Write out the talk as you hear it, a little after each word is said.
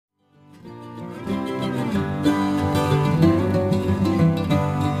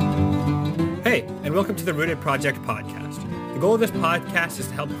welcome to the Rooted Project podcast. The goal of this podcast is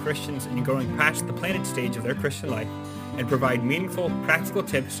to help Christians in growing past the planted stage of their Christian life and provide meaningful, practical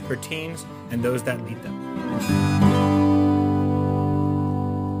tips for teens and those that lead them.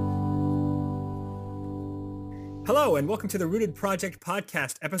 Hello, and welcome to the Rooted Project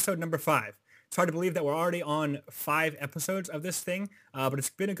podcast, episode number 5. It's hard to believe that we're already on 5 episodes of this thing, but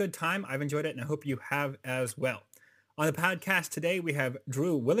it's been a good time. I've enjoyed it, and I hope you have as well. On the podcast today, we have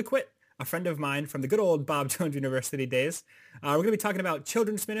Drew Williquette, a friend of mine from the good old Bob Jones University days. We're going to be talking about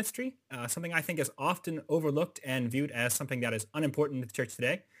children's ministry, something I think is often overlooked and viewed as something that is unimportant in the church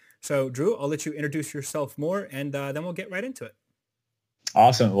today. So, Drew, I'll let you introduce yourself more, and then we'll get right into it.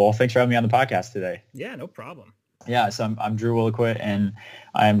 Awesome. Well, thanks for having me on the podcast today. Yeah, no problem. Yeah, so I'm Drew Williquette, and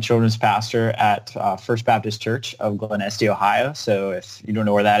I'm children's pastor at First Baptist Church of Glen Estee, Ohio. So if you don't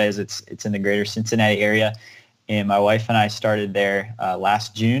know where that is, it's in the greater Cincinnati area. And my wife and I started there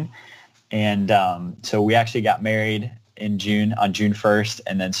last June. And so we actually got married on June 1st,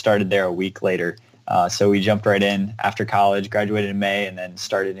 and then started there a week later. So we jumped right in after college, graduated in May, and then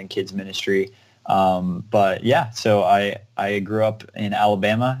started in kids ministry. But yeah, so I grew up in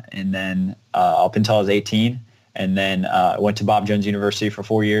Alabama, and then up until I was 18, and then went to Bob Jones University for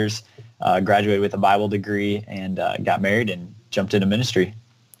 4 years, graduated with a Bible degree, and got married and jumped into ministry.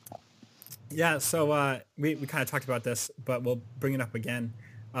 Yeah, so we kind of talked about this, but we'll bring it up again.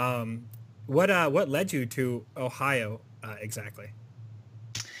 What led you to Ohio exactly?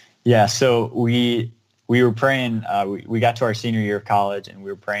 Yeah, so we were praying. We got to our senior year of college, and we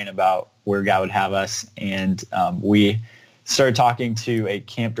were praying about where God would have us. And we started talking to a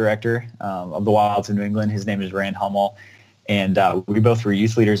camp director of the Wilds of New England. His name is Rand Hummel. And we both were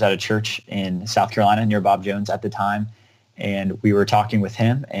youth leaders at a church in South Carolina near Bob Jones at the time. And we were talking with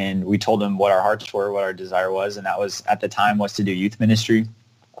him, and we told him what our hearts were, what our desire was. And that was, at the time, was to do youth ministry.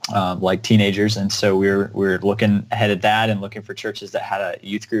 Like teenagers, and so we were looking ahead at that and looking for churches that had a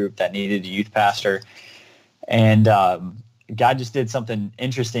youth group that needed a youth pastor. And God just did something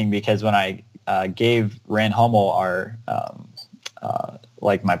interesting, because when I gave Rand Hummel our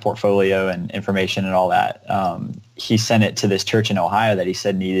like my portfolio and information and all that, he sent it to this church in Ohio that he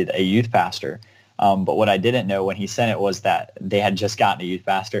said needed a youth pastor. But what I didn't know when he sent it was that they had just gotten a youth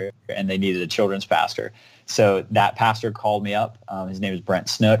pastor and they needed a children's pastor. So that pastor called me up. His name is Brent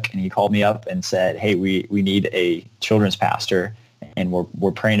Snook, and he called me up and said, "Hey, we need a children's pastor, and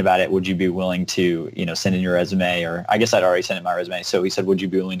we're praying about it. Would you be willing to, send in your resume?" Or I guess I'd already sent in my resume. So he said, "Would you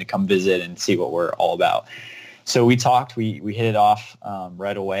be willing to come visit and see what we're all about?" So we talked. We hit it off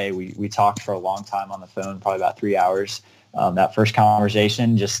right away. We talked for a long time on the phone, probably about 3 hours. That first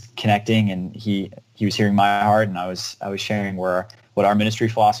conversation, just connecting, and he was hearing my heart, and I was sharing what our ministry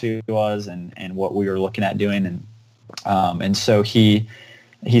philosophy was and what we were looking at doing. And so he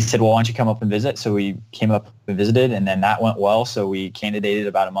said, "Well, why don't you come up and visit?" So we came up and visited, and then that went well. So we candidated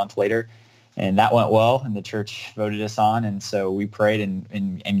about a month later, and that went well, and the church voted us on. And so we prayed,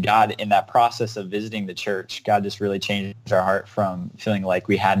 and God, in that process of visiting the church, God just really changed our heart from feeling like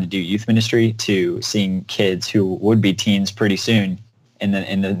we had to do youth ministry to seeing kids who would be teens pretty soon in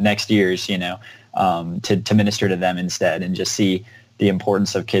the next years, to minister to them instead, and just see the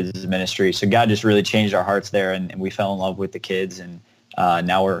importance of kids ministry. So God just really changed our hearts there, and we fell in love with the kids. And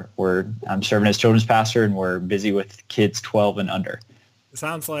now I'm serving as children's pastor, and we're busy with kids 12 and under. It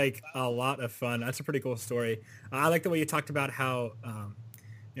sounds like a lot of fun. That's a pretty cool story. I like the way you talked about how,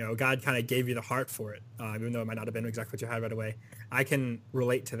 God kind of gave you the heart for it, even though it might not have been exactly what you had right away. I can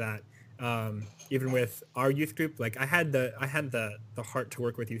relate to that. Even with our youth group, like I had the heart to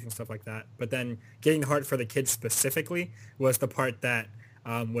work with youth and stuff like that. But then getting the heart for the kids specifically was the part that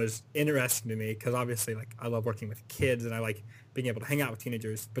was interesting to me, because obviously, like, I love working with kids and I like being able to hang out with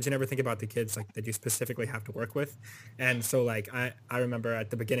teenagers, but you never think about the kids like that you specifically have to work with. And so like I remember at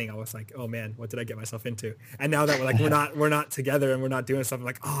the beginning I was like, oh man, what did I get myself into? And now that we're not together and we're not doing stuff, I'm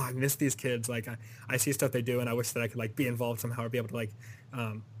like, oh, I miss these kids. Like I see stuff they do, and I wish that I could like be involved somehow or be able to like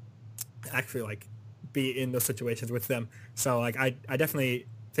actually like be in those situations with them. So like I definitely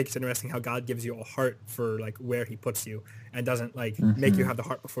think it's interesting how God gives you a heart for like where he puts you, and doesn't like make you have the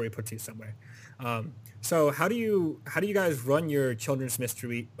heart before he puts you somewhere. So how do you guys run your children's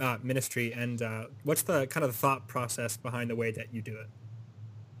ministry, and what's the kind of the thought process behind the way that you do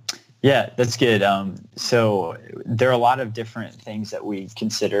it? Yeah, that's good. So there are a lot of different things that we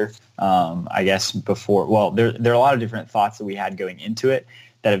consider, I guess, before. Well, there are a lot of different thoughts that we had going into it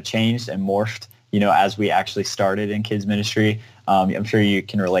that have changed and morphed, as we actually started in kids ministry. I'm sure you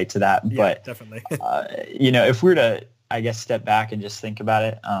can relate to that. Yeah, but definitely. If we were to, I guess, step back and just think about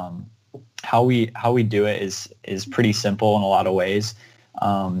it, how we do it is pretty simple in a lot of ways.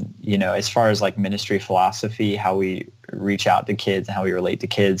 As far as like ministry philosophy, how we reach out to kids and how we relate to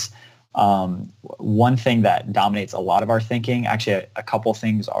kids. One thing that dominates a lot of our thinking, actually a couple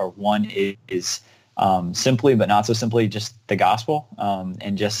things are, one is simply, but not so simply, just the gospel.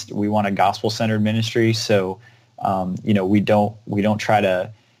 And just, we want a gospel-centered ministry. So, we don't try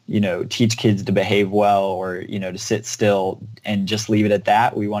to, teach kids to behave well or, to sit still and just leave it at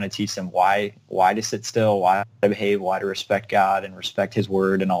that. We want to teach them why to sit still, why to behave, why to respect God and respect his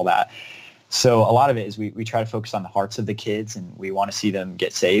word and all that. So a lot of it is we try to focus on the hearts of the kids, and we want to see them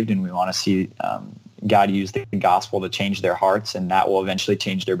get saved, and we want to see God use the gospel to change their hearts, and that will eventually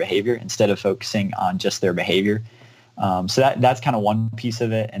change their behavior instead of focusing on just their behavior. So that's kind of one piece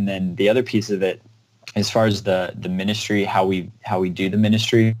of it. And then the other piece of it, as far as the ministry, how we do the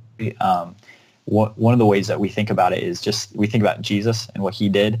ministry, one of the ways that we think about it is just, we think about Jesus and what he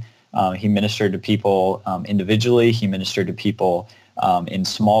did. He ministered to people individually. He ministered to people in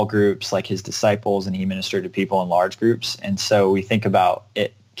small groups like his disciples, and he ministered to people in large groups. And so we think about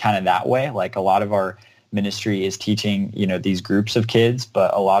it kind of that way. Like, a lot of our ministry is teaching, these groups of kids,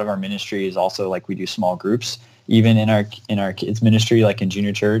 but a lot of our ministry is also like, we do small groups, even in our kids ministry, like in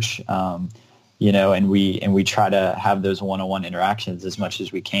junior church, and we try to have those one-on-one interactions as much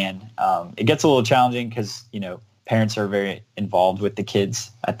as we can. It gets a little challenging because, parents are very involved with the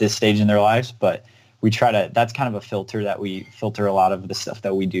kids at this stage in their lives, but we try to, that's kind of a filter that we filter a lot of the stuff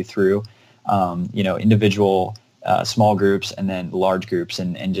that we do through, individual small groups and then large groups,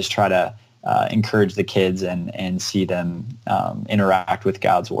 and just try to encourage the kids and see them interact with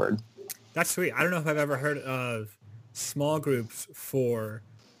God's word. That's sweet. I don't know if I've ever heard of small groups for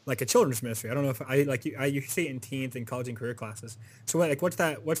like a children's ministry. I don't know if you see it in teens and college and career classes. So what's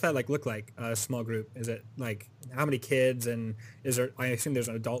that like look like, a small group? Is it like how many kids, and is there, I assume there's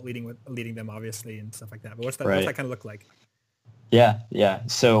an adult leading them obviously and stuff like that, but what's that kind of look like? Yeah.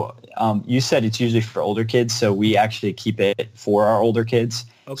 So you said it's usually for older kids. So we actually keep it for our older kids.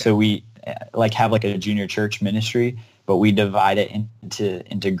 Okay. So we have like a junior church ministry, but we divide it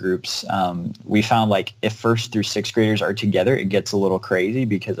into groups. We found like if first through sixth graders are together, it gets a little crazy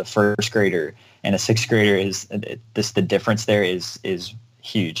because a first grader and a sixth grader the difference there is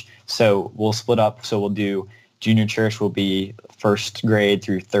huge. So we'll split up. So we'll do junior church will be first grade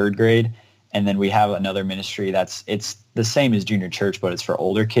through third grade. And then we have another ministry it's the same as junior church, but it's for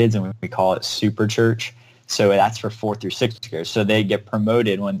older kids, and we call it super church. So that's for fourth through sixth grade. So they get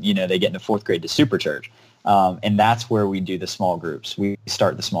promoted when, they get into fourth grade to super church. And that's where we do the small groups. We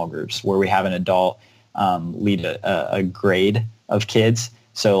start the small groups where we have an adult lead a grade of kids.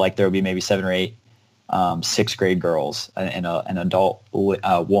 So like there will be maybe 7 or 8 sixth grade girls, and an adult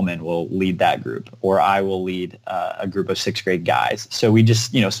woman will lead that group, or I will lead a group of sixth grade guys. So we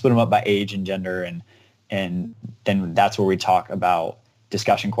just, split them up by age and gender, and then that's where we talk about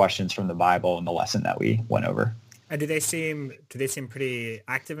discussion questions from the Bible and the lesson that we went over. And do they seem pretty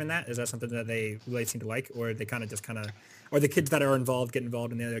active in that? Is that something that they really seem to like, or they or the kids that are involved get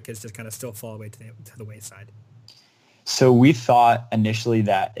involved, and the other kids just kind of still fall away to the wayside? So we thought initially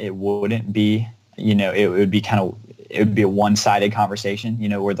that it wouldn't be, it would be a one-sided conversation,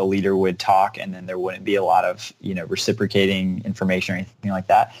 where the leader would talk and then there wouldn't be a lot of, reciprocating information or anything like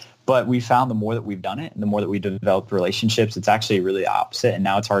that. But we found the more that we've done it, the more that we developed relationships, it's actually really the opposite. And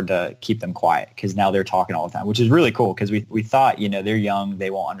now it's hard to keep them quiet because now they're talking all the time, which is really cool because we thought, they're young,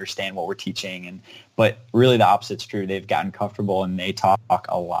 they won't understand what we're teaching. But really the opposite's true. They've gotten comfortable and they talk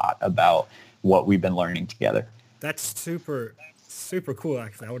a lot about what we've been learning together. That's super, super cool,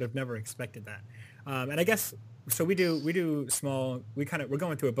 actually. I would have never expected that. And I guess, so we do small, we're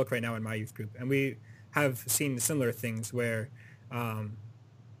going through a book right now in my youth group, and we have seen similar things where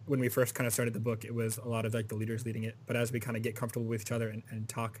when we first kind of started the book, it was a lot of like the leaders leading it. But as we kind of get comfortable with each other and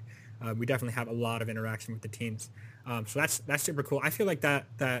talk, we definitely have a lot of interaction with the teens. So that's super cool. I feel like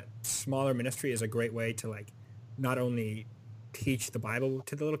that smaller ministry is a great way to like not only teach the Bible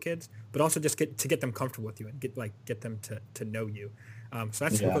to the little kids, but also just get them comfortable with you and get them to know you. So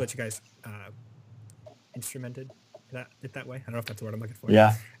that's super cool that you guys instrumented that way. I don't know if that's the word I'm looking for.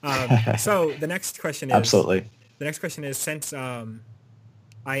 Yeah. So the next question is absolutely. The next question is, since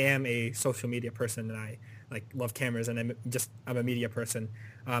I am a social media person and I love cameras and I'm a media person,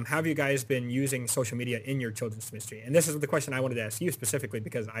 how have you guys been using social media in your children's ministry? And this is the question I wanted to ask you specifically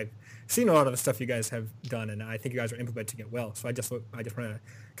because I've seen a lot of the stuff you guys have done and I think you guys are implementing it well. So I just want to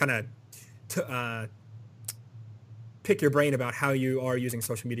kind of pick your brain about how you are using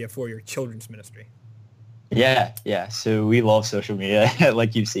social media for your children's ministry. Yeah. So we love social media,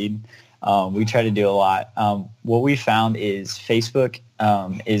 like you've seen. We try to do a lot. What we found is Facebook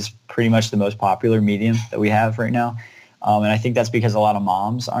is pretty much the most popular medium that we have right now. And I think that's because a lot of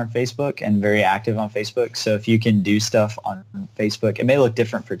moms are on Facebook and very active on Facebook. So if you can do stuff on Facebook, it may look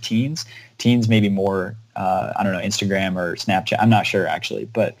different for teens. Teens maybe more, I don't know, Instagram or Snapchat. I'm not sure actually.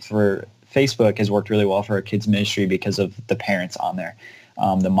 But for Facebook has worked really well for our kids ministry because of the parents on there,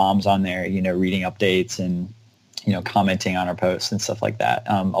 the moms on there, reading updates and, commenting on our posts and stuff like that.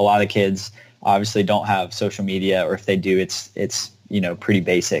 A lot of kids obviously don't have social media, or if they do, it's pretty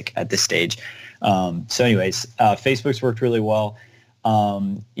basic at this stage. So anyways, Facebook's worked really well.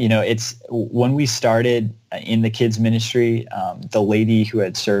 It's when we started in the kids ministry, the lady who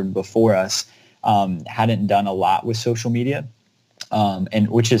had served before us hadn't done a lot with social media, and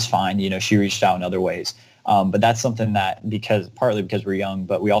which is fine. She reached out in other ways. But that's something that partly because we're young,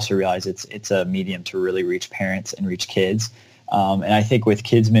 but we also realize it's a medium to really reach parents and reach kids. And I think with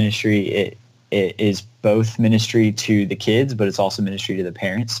kids ministry, it is both ministry to the kids, but it's also ministry to the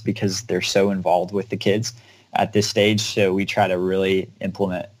parents because they're so involved with the kids at this stage. So we try to really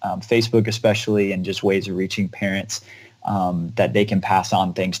implement Facebook especially, and just ways of reaching parents that they can pass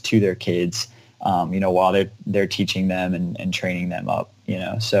on things to their kids, while they're teaching them and training them up,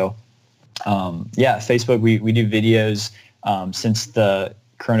 So Facebook, we do videos since the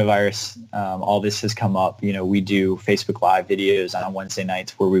coronavirus, all this has come up. We do Facebook Live videos on Wednesday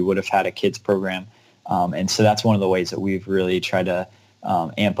nights where we would have had a kids program. And so that's one of the ways that we've really tried to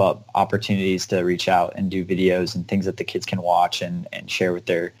amp up opportunities to reach out and do videos and things that the kids can watch and share with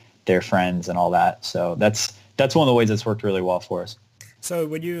their friends and all that. So that's one of the ways that's worked really well for us. So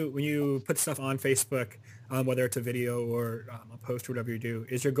when you put stuff on Facebook, whether it's a video or a post or whatever you do,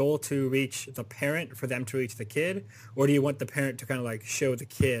 is your goal to reach the parent for them to reach the kid? Or do you want the parent to kind of like show the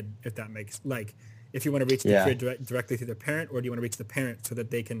kid, if that makes, like, if you want to reach the kid directly through the parent, or do you want to reach the parent so that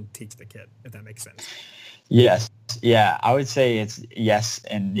they can teach the kid, if that makes sense? Yes. Yeah. I would say it's yes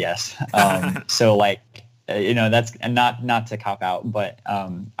and yes. So like, that's not to cop out, but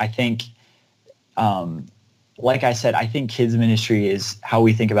I think, like I said, I think kids ministry is how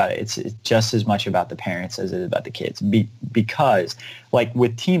we think about it. It's just as much about the parents as it is about the kids, because like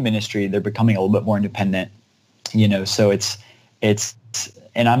with teen ministry, they're becoming a little bit more independent, so it's,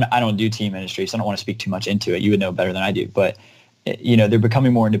 and I don't do teen ministry, so I don't want to speak too much into it. You would know better than I do, but they're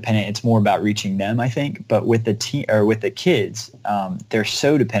becoming more independent. It's more about reaching them, I think. But with the kids, they're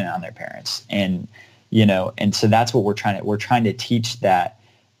so dependent on their parents, and so that's what we're trying to teach that.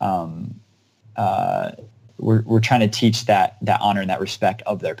 We're trying to teach that honor and that respect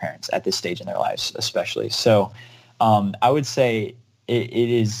of their parents at this stage in their lives, especially. So I would say it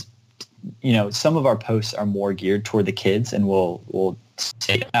is, some of our posts are more geared toward the kids, and we'll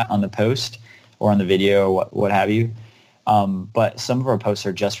say that on the post or on the video or what have you. But some of our posts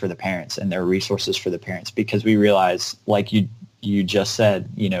are just for the parents, and they're resources for the parents, because we realize, like you just said,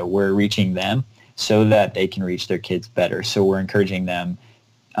 we're reaching them so that they can reach their kids better. So we're encouraging them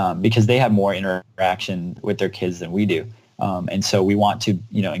because they have more interaction with their kids than we do. And so we want to,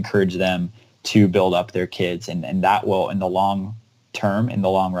 encourage them to build up their kids, and that will, in the long term, in the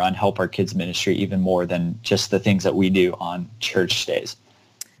long run, help our kids ministry even more than just the things that we do on church days.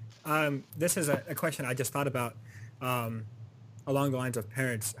 This is a question I just thought about along the lines of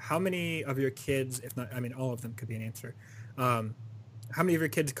parents. How many of your kids, if not, all of them could be an answer. How many of your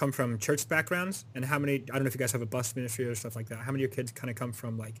kids come from church backgrounds, and how many, I don't know if you guys have a bus ministry or stuff like that. How many of your kids kind of come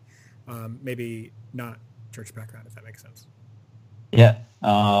from like maybe not church background, if that makes sense? Yeah. A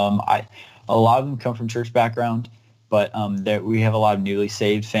lot of them come from church background, but we have a lot of newly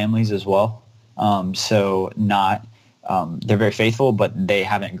saved families as well. So not, they're very faithful, but they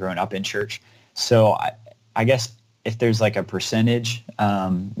haven't grown up in church. So I guess if there's like a percentage,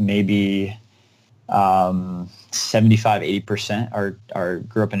 maybe 75, 80% are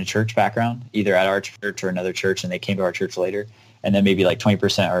grew up in a church background, either at our church or another church, and they came to our church later. And then maybe like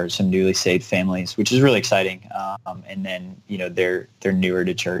 20% are some newly saved families, which is really exciting. And then, they're newer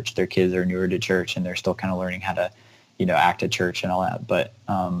to church. Their kids are newer to church, and they're still kind of learning how to, act at church and all that. But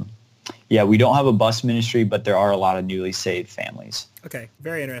we don't have a bus ministry, but there are a lot of newly saved families. Okay,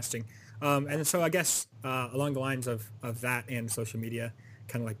 very interesting. And so I guess along the lines of that and social media,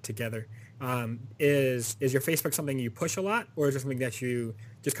 kind of like together, is your Facebook something you push a lot, or is it something that you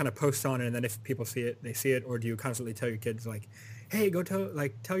just kind of post on, and then if people see it, they see it? Or do you constantly tell your kids like, hey, go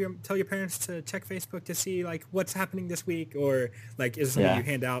tell your parents to check Facebook to see like what's happening this week? Or like, is it something you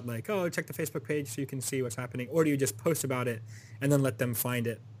hand out like, oh, check the Facebook page so you can see what's happening? Or do you just post about it and then let them find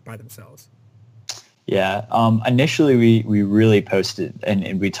it by themselves? Yeah. Initially, we really posted,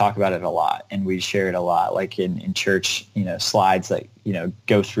 and we talk about it a lot, and we share it a lot, like in church, slides that,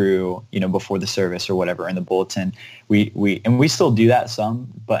 go through, before the service or whatever in the bulletin. We still do that some,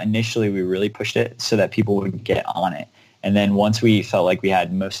 but initially we really pushed it so that people would get on it And then once we felt like we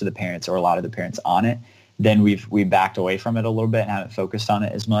had most of the parents or a lot of the parents on it, then we backed away from it a little bit and haven't focused on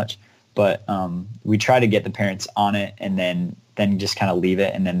it as much. But we try to get the parents on it and then just kind of leave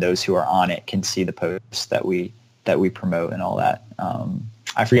it. And then those who are on it can see the posts that we promote and all that.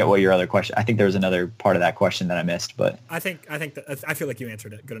 I forget what your other question. I think there was another part of that question that I missed, but I feel like you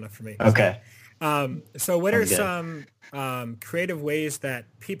answered it good enough for me. Okay. So what are some creative ways that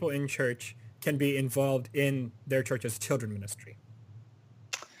people in church can be involved in their church's children ministry?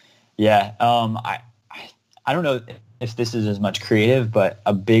 Yeah. I don't know if this is as much creative, but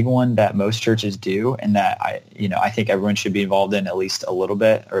a big one that most churches do and that I think everyone should be involved in at least a little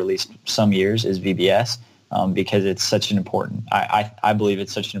bit or at least some years is VBS. Because it's such an important, I believe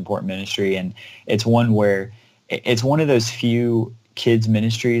it's such an important ministry. And it's one where it's one of those few kids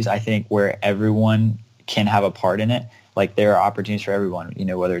ministries, I think, where everyone can have a part in it. Like there are opportunities for everyone,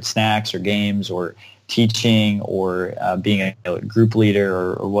 whether it's snacks or games or teaching or being a group leader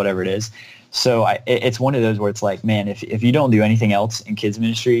or whatever it is. So it's one of those where it's like, man, if you don't do anything else in kids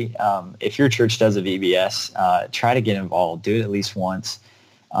ministry, if your church does a VBS, try to get involved, do it at least once.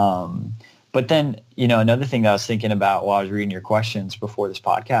 But then, another thing that I was thinking about while I was reading your questions before this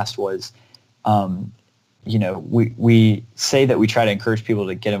podcast was, we say that we try to encourage people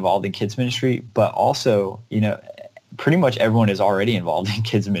to get involved in kids ministry, but also, pretty much everyone is already involved in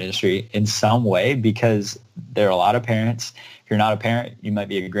kids ministry in some way because there are a lot of parents. If you're not a parent, you might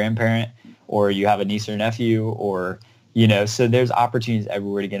be a grandparent or you have a niece or nephew or, so there's opportunities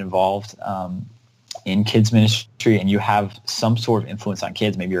everywhere to get involved. In kids ministry and you have some sort of influence on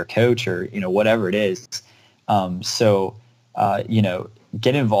kids, maybe you're a coach or, whatever it is.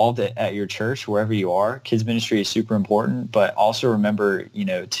 Get involved at your church, wherever you are. Kids ministry is super important, but also remember,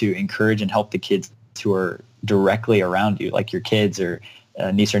 to encourage and help the kids who are directly around you, like your kids or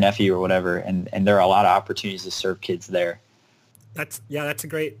niece or nephew or whatever. And there are a lot of opportunities to serve kids there. That's a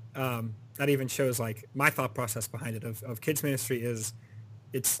great, that even shows like my thought process behind it of kids ministry is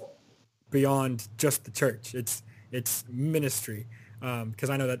it's beyond just the church. It's ministry. Because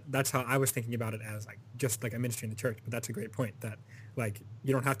I know that's how I was thinking about it as like just like a ministry in the church. But that's a great point that like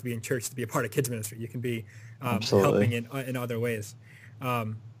you don't have to be in church to be a part of kids ministry. You can be helping in other ways.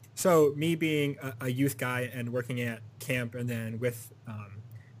 So me being a youth guy and working at camp and then with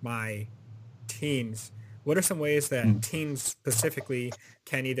my teens, what are some ways that teens specifically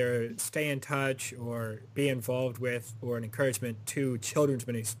can either stay in touch or be involved with or an encouragement to children's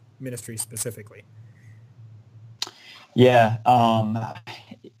ministry specifically? Yeah,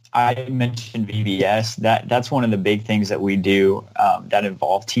 I mentioned VBS. That's one of the big things that we do that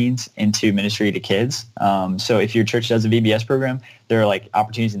involve teens into ministry to kids. So if your church does a VBS program, there are like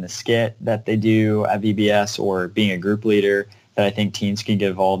opportunities in the skit that they do at VBS or being a group leader that I think teens can get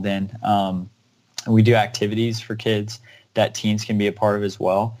involved in. We do activities for kids that teens can be a part of as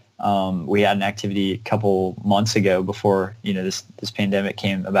well. We had an activity a couple months ago before this pandemic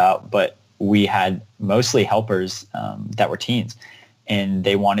came about, but we had mostly helpers that were teens, and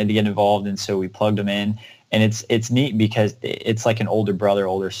they wanted to get involved, and so we plugged them in. And it's neat because it's like an older brother,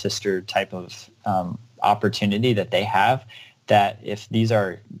 older sister type of opportunity that they have. That if these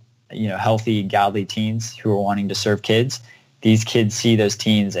are healthy, godly teens who are wanting to serve kids, these kids see those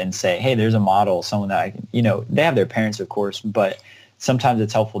teens and say, hey, there's a model, someone that I can, they have their parents, of course, but sometimes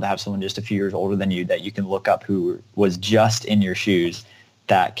it's helpful to have someone just a few years older than you that you can look up who was just in your shoes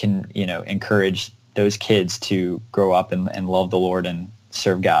that can, encourage those kids to grow up and love the Lord and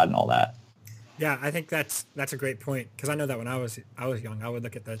serve God and all that. Yeah, I think that's a great point because I know that when I was young, I would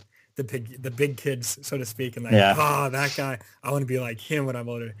look at the big kids, so to speak, and like, oh, that guy, I want to be like him when I'm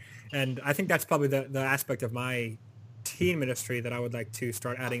older. And I think that's probably the aspect of my teen ministry that I would like to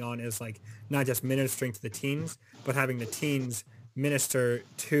start adding on is like not just ministering to the teens, but having the teens minister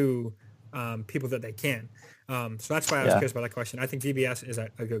to people that they can. So that's why I was curious about that question. I think VBS is a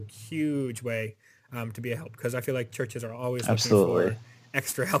huge way to be a help because I feel like churches are always looking for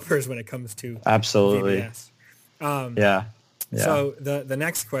extra helpers when it comes to VBS. So the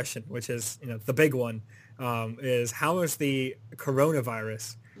next question, which is the big one, is how is the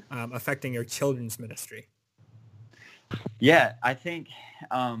coronavirus affecting your children's ministry? Yeah, I think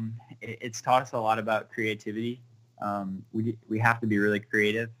it's taught us a lot about creativity. We have to be really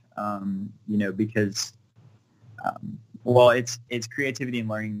creative, because it's creativity and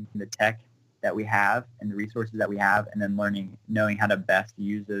learning the tech that we have and the resources that we have, and then knowing how to best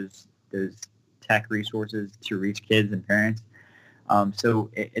use those tech resources to reach kids and parents. So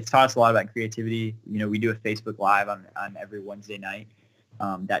it's taught us a lot about creativity. We do a Facebook Live on every Wednesday night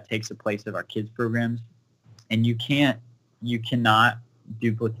that takes the place of our kids programs. And you cannot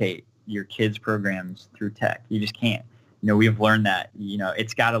duplicate your kids programs through tech. You just can't. we've learned that,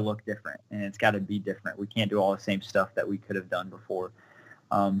 it's got to look different and it's got to be different. We can't do all the same stuff that we could have done before.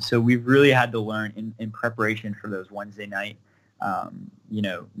 So we've really had to learn in preparation for those Wednesday night,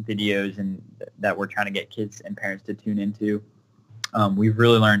 videos and that we're trying to get kids and parents to tune into. We've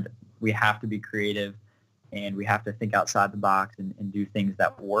really learned we have to be creative and we have to think outside the box and do things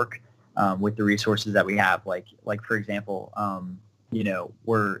that work with the resources that we have. Like for example,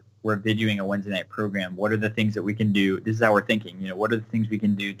 we're videoing a Wednesday night program. What are the things that we can do? This is how we're thinking. What are the things we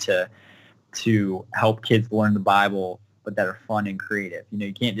can do to help kids learn the Bible, but that are fun and creative?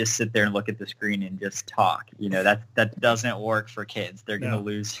 You can't just sit there and look at the screen and just talk. That doesn't work for kids. They're going to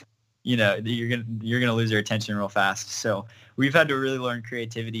lose. You're gonna lose their attention real fast. So we've had to really learn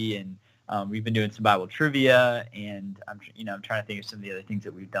creativity, and we've been doing some Bible trivia, and I'm trying to think of some of the other things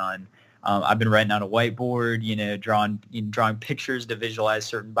that we've done. I've been writing on a whiteboard, drawing pictures to visualize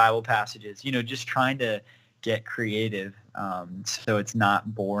certain Bible passages, just trying to get creative so it's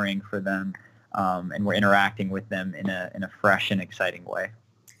not boring for them, and we're interacting with them in a fresh and exciting way.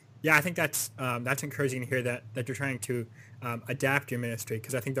 Yeah, I think that's encouraging to hear that you're trying to adapt your ministry,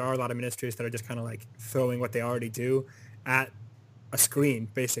 because I think there are a lot of ministries that are just kind of like throwing what they already do at a screen,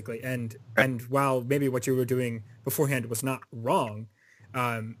 basically. And while maybe what you were doing beforehand was not wrong,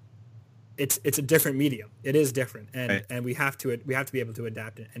 it's a different medium. It is different, and we have to be able to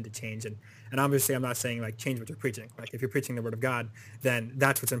adapt and to change. And obviously, I'm not saying like change what you're preaching. Like if you're preaching the Word of God, then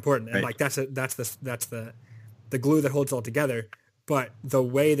that's what's important. And like that's the glue that holds it all together. But the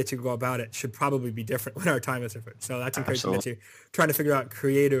way that you go about it should probably be different when our time is different. So that's encouraging that you're trying to figure out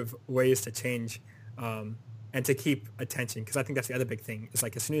creative ways to change and to keep attention, because I think that's the other big thing. Is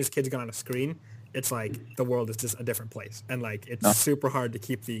like as soon as kids get on a screen, it's like the world is just a different place, and like it's super hard to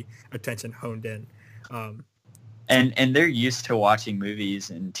keep the attention honed in. And they're used to watching movies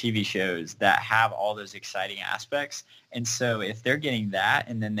and TV shows that have all those exciting aspects. And so if they're getting that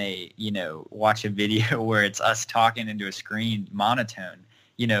and then they, watch a video where it's us talking into a screen monotone,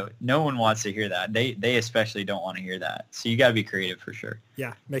 no one wants to hear that. They especially don't want to hear that. So you got to be creative for sure.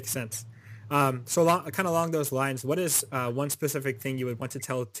 Yeah, makes sense. So kind of along those lines, what is one specific thing you would want to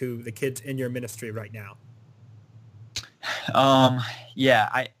tell to the kids in your ministry right now?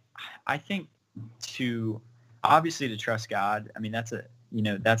 I think obviously to trust God. I mean, that's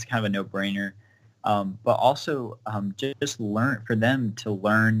kind of a no-brainer. But also just learn for them to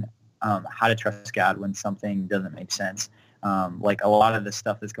learn how to trust God when something doesn't make sense. Like a lot of the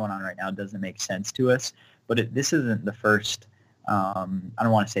stuff that's going on right now doesn't make sense to us. But this isn't the first. I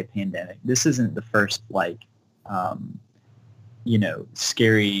don't want to say pandemic. This isn't the first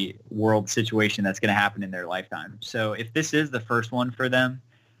scary world situation that's going to happen in their lifetime. So if this is the first one for them,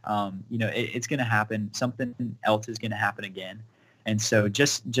 it's going to happen. Something else is going to happen again. And so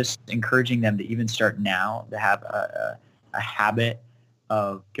just encouraging them to even start now to have a habit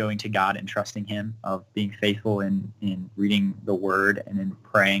of going to God and trusting him, of being faithful in reading the word and in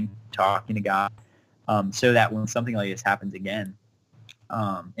praying, talking to God, so that when something like this happens again,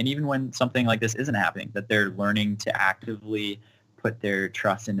 and even when something like this isn't happening, that they're learning to actively put their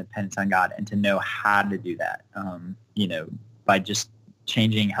trust and dependence on God and to know how to do that, by just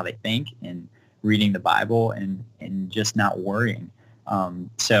changing how they think and reading the Bible and just not worrying.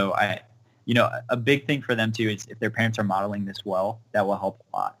 So a big thing for them too is if their parents are modeling this well, that will help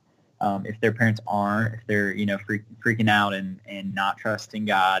a lot. If their parents aren't, if they're, freaking out and not trusting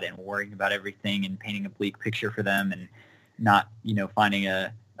God and worrying about everything and painting a bleak picture for them and not, finding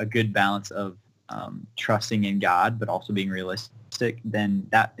a good balance of trusting in God but also being realistic, then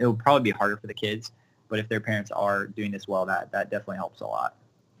that it'll probably be harder for the kids. But if their parents are doing this well, that definitely helps a lot.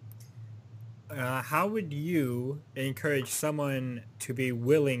 How would you encourage someone to be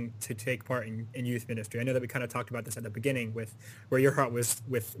willing to take part in youth ministry? I know that we kind of talked about this at the beginning with where your heart was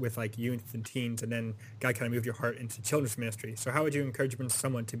with like youth and teens, and then God kind of moved your heart into children's ministry. So how would you encourage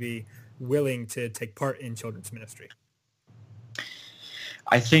someone to be willing to take part in children's ministry?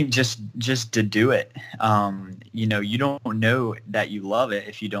 I think just to do it. You don't know that you love it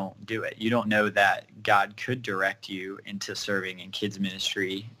if you don't do it. You don't know that God could direct you into serving in kids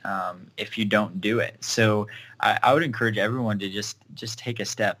ministry if you don't do it. So I would encourage everyone to just take a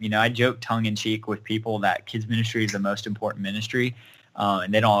step. I joke tongue in cheek with people that kids ministry is the most important ministry,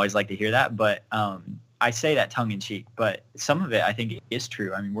 and they don't always like to hear that. But I say that tongue in cheek, but some of it I think is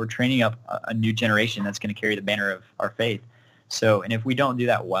true. I mean, we're training up a new generation that's going to carry the banner of our faith. So, and if we don't do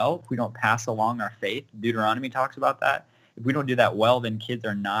that well, if we don't pass along our faith, Deuteronomy talks about that. If we don't do that well, then kids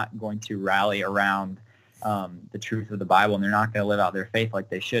are not going to rally around the truth of the Bible, and they're not going to live out their faith like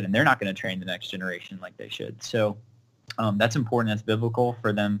they should, and they're not going to train the next generation like they should. So that's important. That's biblical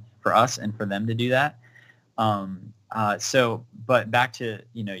for us and for them to do that. But back to,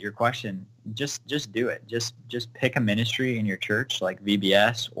 your question, just do it. Just pick a ministry in your church, like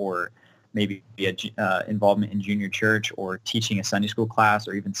VBS, or maybe involvement in junior church, or teaching a Sunday school class,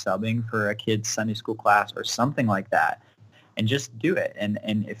 or even subbing for a kid's Sunday school class or something like that. And just do it. And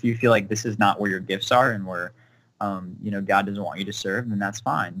if you feel like this is not where your gifts are and where, God doesn't want you to serve, then that's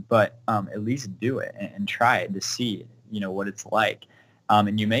fine. But at least do it and try it to see, what it's like.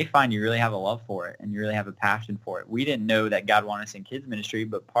 And you may find you really have a love for it and you really have a passion for it. We didn't know that God wanted us in kids ministry,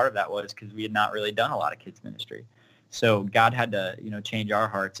 but part of that was because we had not really done a lot of kids ministry. So God had to, change our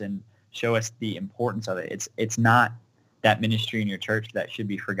hearts and show us the importance of it. It's not that ministry in your church that should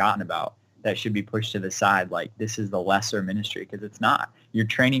be forgotten about, that should be pushed to the side like this is the lesser ministry, because it's not. You're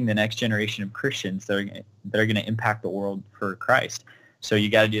training the next generation of Christians that are going to impact the world for Christ. So you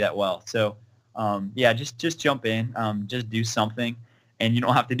got to do that well. So just jump in, just do something. And you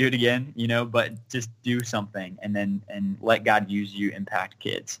don't have to do it again, but just do something and let God use you, impact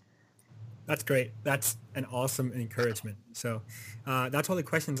kids. That's great. That's an awesome encouragement. So that's all the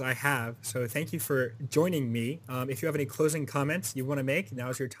questions I have. So thank you for joining me. If you have any closing comments you want to make,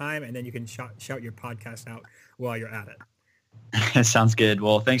 now's your time, and then you can shout your podcast out while you're at it. Sounds good.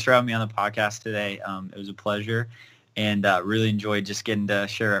 Well, thanks for having me on the podcast today. It was a pleasure, and really enjoyed just getting to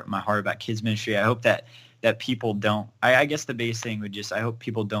share my heart about kids ministry. I hope that people don't, I guess the biggest thing would I hope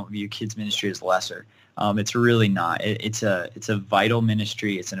people don't view kids ministry as lesser. It's really not. It's a vital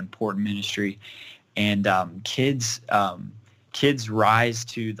ministry. It's an important ministry. And kids rise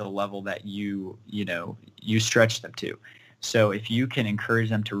to the level that you stretch them to. So if you can encourage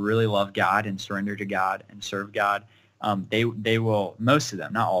them to really love God and surrender to God and serve God, they will, most of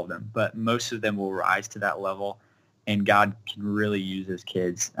them, not all of them, but most of them will rise to that level, and God can really use his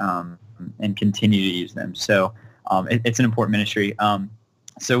kids and continue to use them. So it's an important ministry.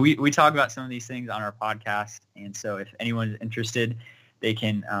 So we talk about some of these things on our podcast. And so if anyone is interested, they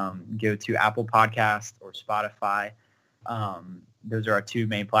can go to Apple Podcasts or Spotify. Those are our two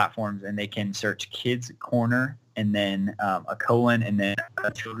main platforms, and they can search Kids Corner and then a colon and then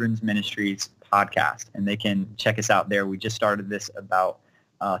a Children's Ministries podcast, and they can check us out there. We just started this about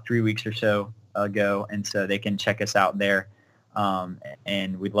 3 weeks or so ago, and so they can check us out there.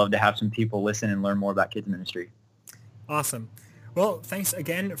 And we'd love to have some people listen and learn more about kids ministry. Awesome. Well, thanks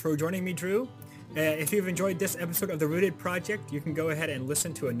again for joining me, Drew. If you've enjoyed this episode of The Rooted Project, you can go ahead and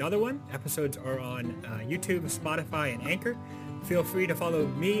listen to another one. Episodes are on YouTube, Spotify, and Anchor. Feel free to follow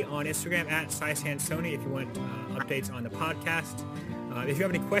me on Instagram at SaiSansoni if you want updates on the podcast. If you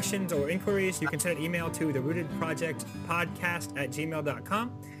have any questions or inquiries, you can send an email to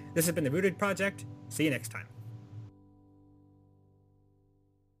therootedprojectpodcast@gmail.com. This has been The Rooted Project. See you next time.